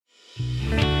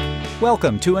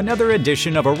Welcome to another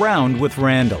edition of Around with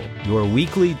Randall, your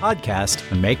weekly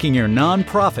podcast on making your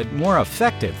nonprofit more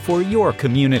effective for your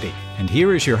community. And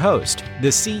here is your host, the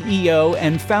CEO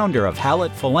and founder of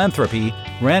Hallett Philanthropy,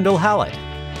 Randall Hallett.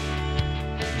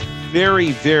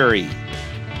 Very, very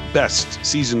best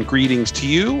season greetings to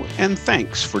you, and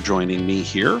thanks for joining me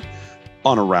here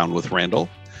on Around with Randall.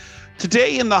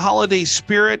 Today, in the holiday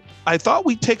spirit, I thought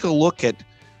we'd take a look at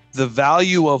the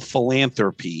value of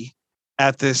philanthropy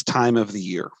at this time of the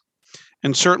year.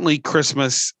 And certainly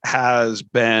Christmas has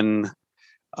been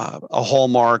a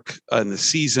hallmark in the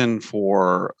season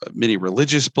for many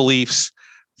religious beliefs,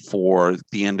 for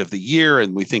the end of the year.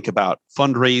 And we think about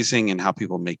fundraising and how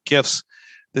people make gifts,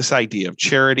 this idea of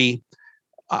charity.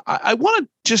 I want to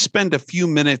just spend a few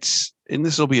minutes, and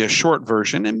this will be a short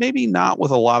version, and maybe not with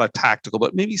a lot of tactical,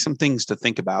 but maybe some things to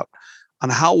think about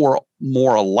on how we're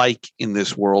more alike in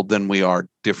this world than we are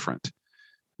different.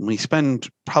 We spend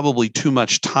probably too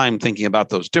much time thinking about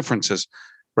those differences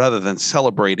rather than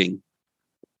celebrating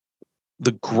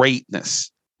the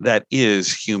greatness that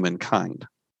is humankind.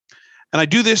 And I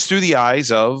do this through the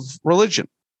eyes of religion,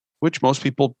 which most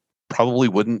people probably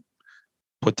wouldn't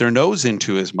put their nose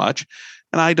into as much.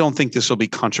 And I don't think this will be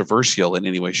controversial in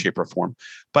any way, shape, or form.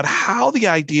 But how the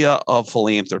idea of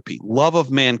philanthropy, love of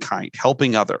mankind,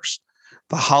 helping others,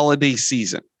 the holiday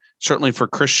season, certainly for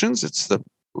Christians, it's the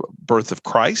birth of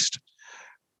Christ,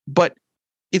 but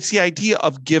it's the idea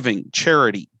of giving,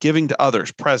 charity, giving to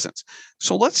others, presents.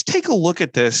 So let's take a look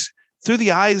at this through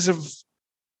the eyes of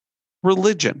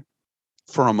religion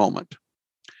for a moment.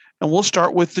 And we'll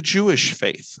start with the Jewish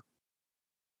faith.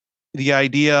 The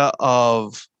idea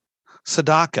of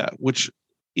tzedakah, which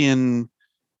in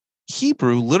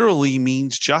Hebrew literally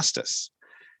means justice.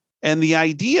 And the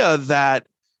idea that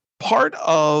part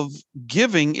of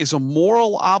giving is a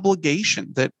moral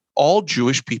obligation that all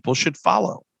Jewish people should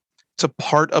follow. It's a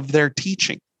part of their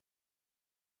teaching,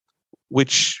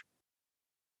 which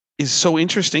is so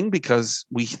interesting because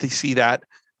we see that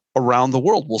around the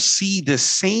world. We'll see this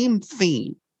same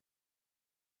theme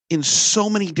in so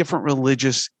many different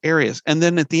religious areas. And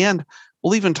then at the end,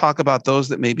 we'll even talk about those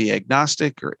that may be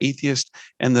agnostic or atheist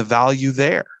and the value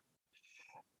there.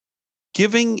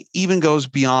 Giving even goes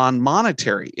beyond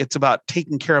monetary. It's about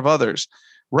taking care of others.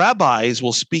 Rabbis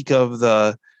will speak of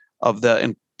the,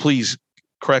 and please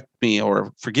correct me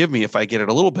or forgive me if I get it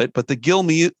a little bit, but the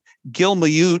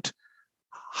Gilmayut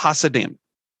Hasidim.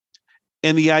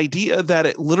 And the idea that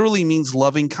it literally means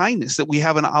loving kindness, that we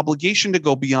have an obligation to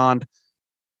go beyond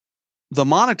the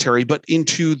monetary, but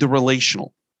into the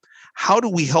relational. How do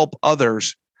we help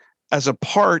others as a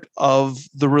part of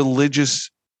the religious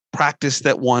practice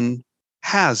that one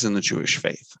has in the Jewish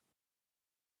faith?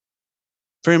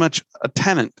 Very much a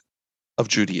tenet of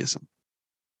Judaism.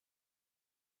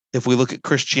 If we look at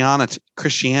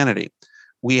Christianity,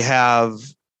 we have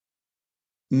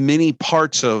many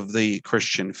parts of the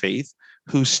Christian faith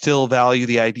who still value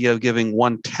the idea of giving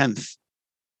 1/10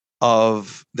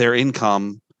 of their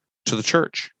income to the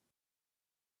church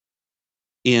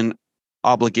in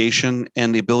obligation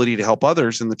and the ability to help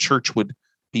others, and the church would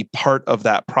be part of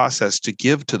that process to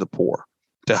give to the poor,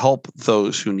 to help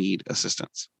those who need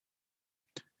assistance.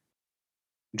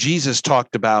 Jesus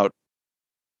talked about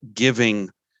giving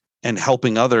and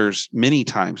helping others many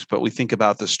times, but we think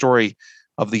about the story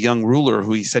of the young ruler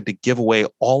who he said to give away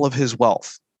all of his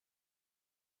wealth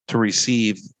to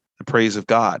receive the praise of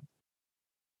God.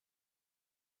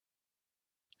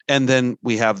 And then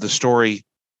we have the story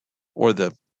or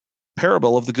the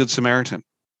parable of the Good Samaritan,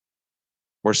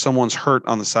 where someone's hurt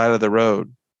on the side of the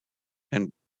road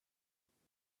and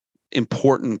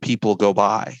important people go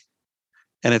by.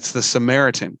 And it's the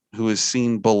Samaritan who is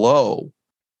seen below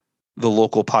the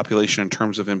local population in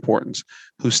terms of importance,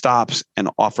 who stops and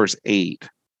offers aid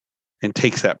and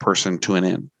takes that person to an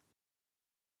inn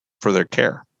for their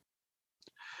care.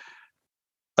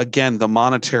 Again, the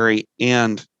monetary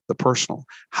and the personal.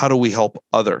 How do we help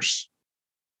others?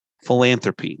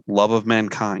 Philanthropy, love of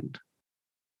mankind.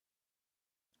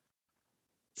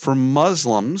 For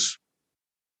Muslims,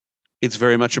 it's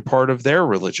very much a part of their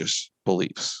religious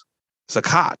beliefs.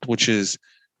 Zakat, which is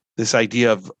this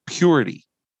idea of purity,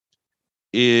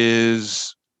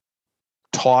 is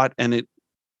taught, and it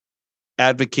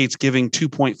advocates giving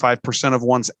 2.5% of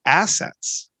one's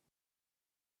assets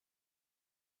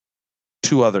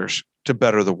to others to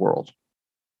better the world.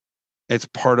 It's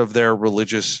part of their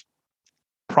religious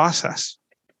process.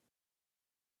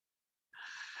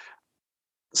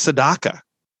 Tzedakah,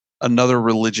 another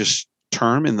religious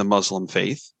term in the Muslim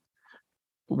faith,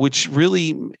 which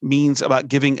really means about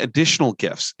giving additional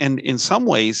gifts. And in some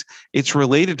ways, it's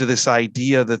related to this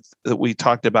idea that we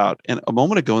talked about a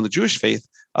moment ago in the Jewish faith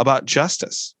about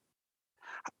justice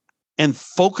and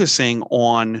focusing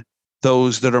on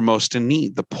those that are most in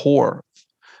need, the poor,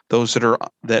 those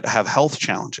that have health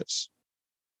challenges.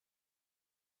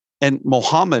 And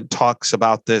Muhammad talks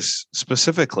about this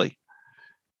specifically.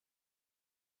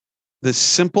 The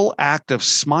simple act of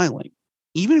smiling,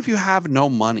 even if you have no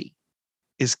money,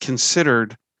 is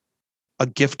considered a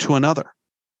gift to another.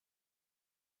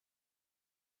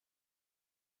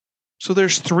 So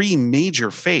there's three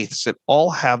major faiths that all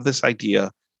have this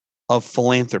idea of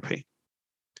philanthropy.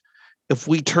 If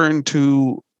we turn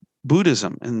to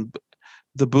Buddhism and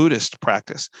the Buddhist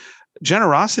practice,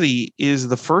 generosity is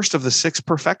the first of the 6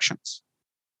 perfections,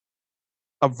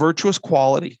 a virtuous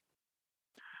quality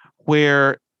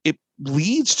where it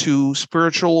leads to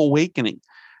spiritual awakening,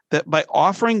 that by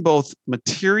offering both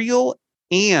material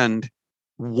and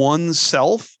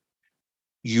oneself,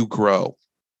 you grow.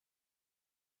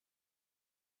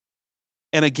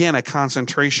 And again, a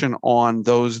concentration on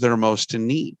those that are most in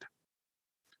need.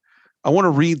 I want to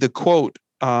read the quote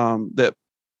that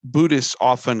Buddhists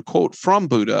often quote from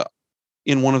Buddha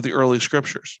in one of the early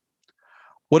scriptures.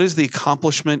 What is the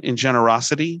accomplishment in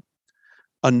generosity?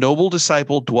 A noble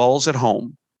disciple dwells at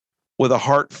home with a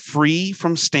heart free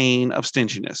from stain of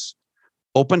stinginess,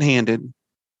 open-handed,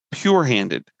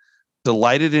 pure-handed,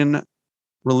 delighted in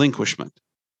relinquishment,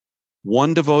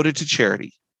 one devoted to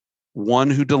charity, one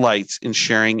who delights in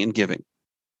sharing and giving.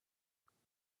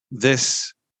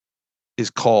 This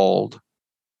is called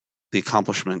the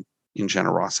accomplishment in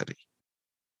generosity.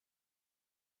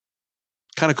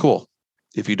 Kind of cool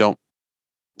if you don't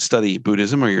study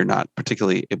Buddhism or you're not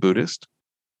particularly a Buddhist.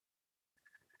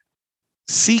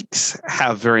 Sikhs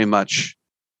have very much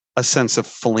a sense of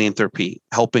philanthropy,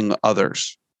 helping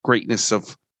others, greatness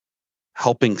of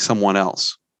helping someone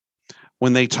else.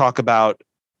 When they talk about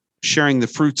sharing the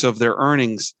fruits of their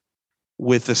earnings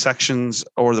with the sections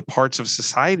or the parts of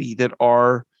society that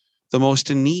are the most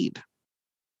in need.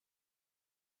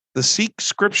 The Sikh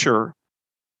scripture,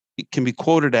 it can be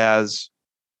quoted as,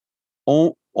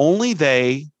 only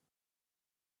they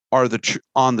are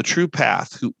on the true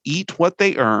path who eat what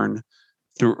they earn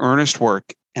through earnest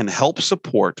work and help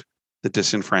support the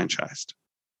disenfranchised.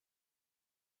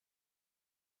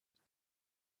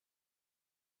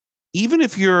 Even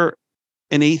if you're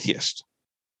an atheist,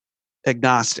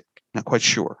 agnostic, not quite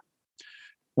sure,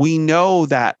 we know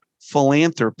that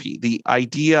philanthropy, the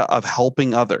idea of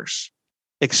helping others,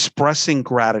 expressing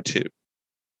gratitude,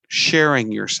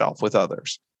 sharing yourself with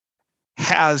others,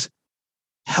 has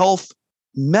health,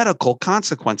 medical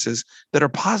consequences that are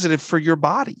positive for your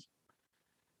body.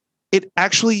 It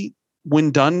actually,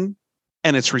 when done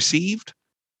and it's received,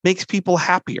 makes people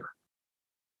happier.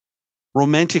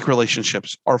 Romantic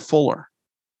relationships are fuller.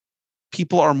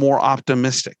 People are more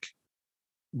optimistic.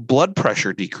 Blood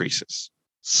pressure decreases.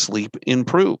 Sleep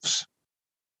improves.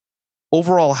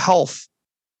 Overall health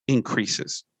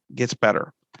increases, gets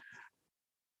better.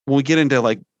 When we get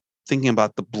into thinking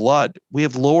about the blood, we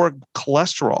have lower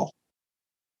cholesterol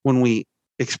when we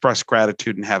express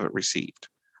gratitude and have it received.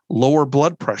 Lower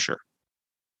blood pressure.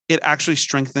 It actually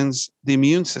strengthens the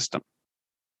immune system.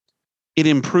 It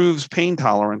improves pain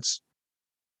tolerance.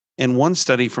 And one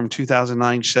study from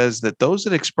 2009 says that those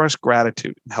that express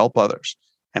gratitude and help others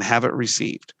and have it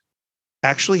received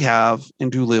actually have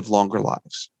and do live longer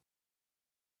lives.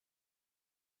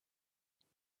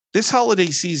 This holiday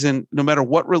season, no matter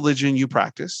what religion you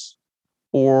practice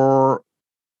or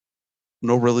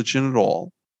no religion at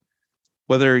all,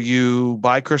 whether you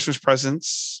buy Christmas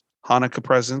presents, Hanukkah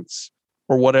presents,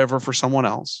 or whatever for someone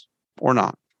else or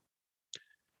not,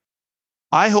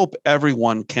 I hope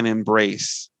everyone can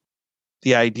embrace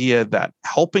the idea that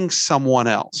helping someone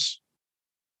else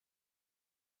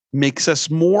makes us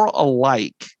more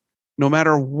alike, no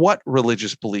matter what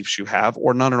religious beliefs you have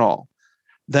or none at all,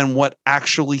 than what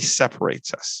actually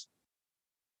separates us.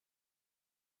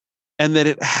 And that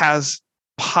it has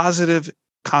positive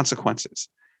consequences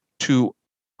to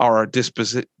our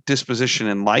disposition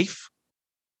in life,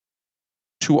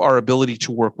 to our ability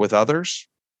to work with others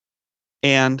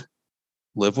and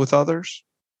live with others,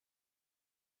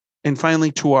 and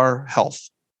finally to our health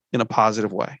in a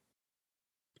positive way.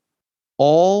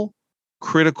 All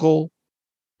critical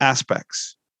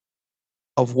aspects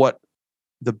of what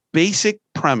the basic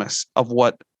premise of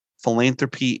what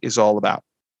philanthropy is all about.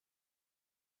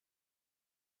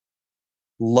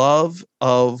 Love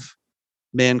of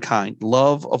mankind,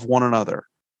 love of one another,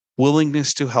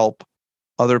 willingness to help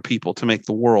other people to make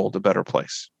the world a better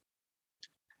place.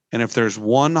 And if there's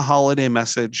one holiday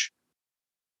message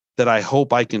that I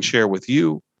hope I can share with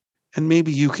you, and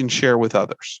maybe you can share with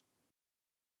others,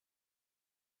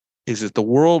 is that the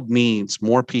world needs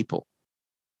more people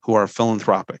who are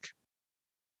philanthropic,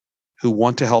 who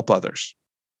want to help others,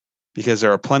 because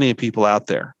there are plenty of people out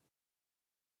there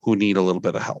who need a little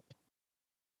bit of help.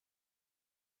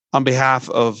 On behalf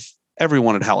of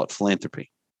everyone at Hallett Philanthropy,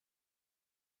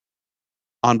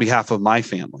 on behalf of my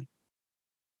family,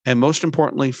 and most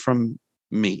importantly from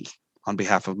me, on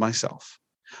behalf of myself,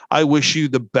 I wish you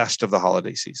the best of the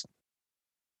holiday season.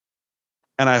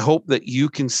 And I hope that you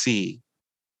can see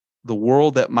the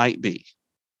world that might be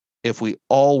if we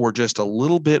all were just a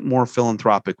little bit more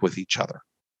philanthropic with each other.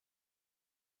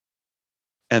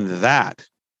 And that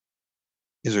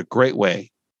is a great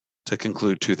way to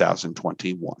conclude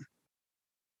 2021.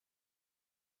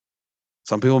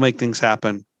 Some people make things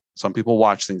happen. Some people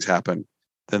watch things happen.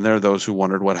 Then there are those who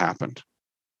wondered what happened.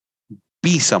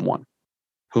 Be someone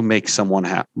who makes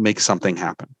something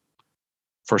happen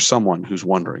for someone who's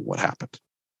wondering what happened.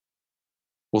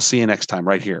 We'll see you next time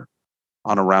right here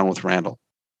on Around with Randall.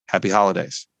 Happy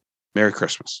holidays. Merry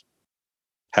Christmas.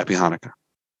 Happy Hanukkah.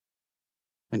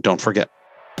 And don't forget,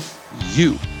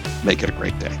 you make it a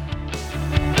great day.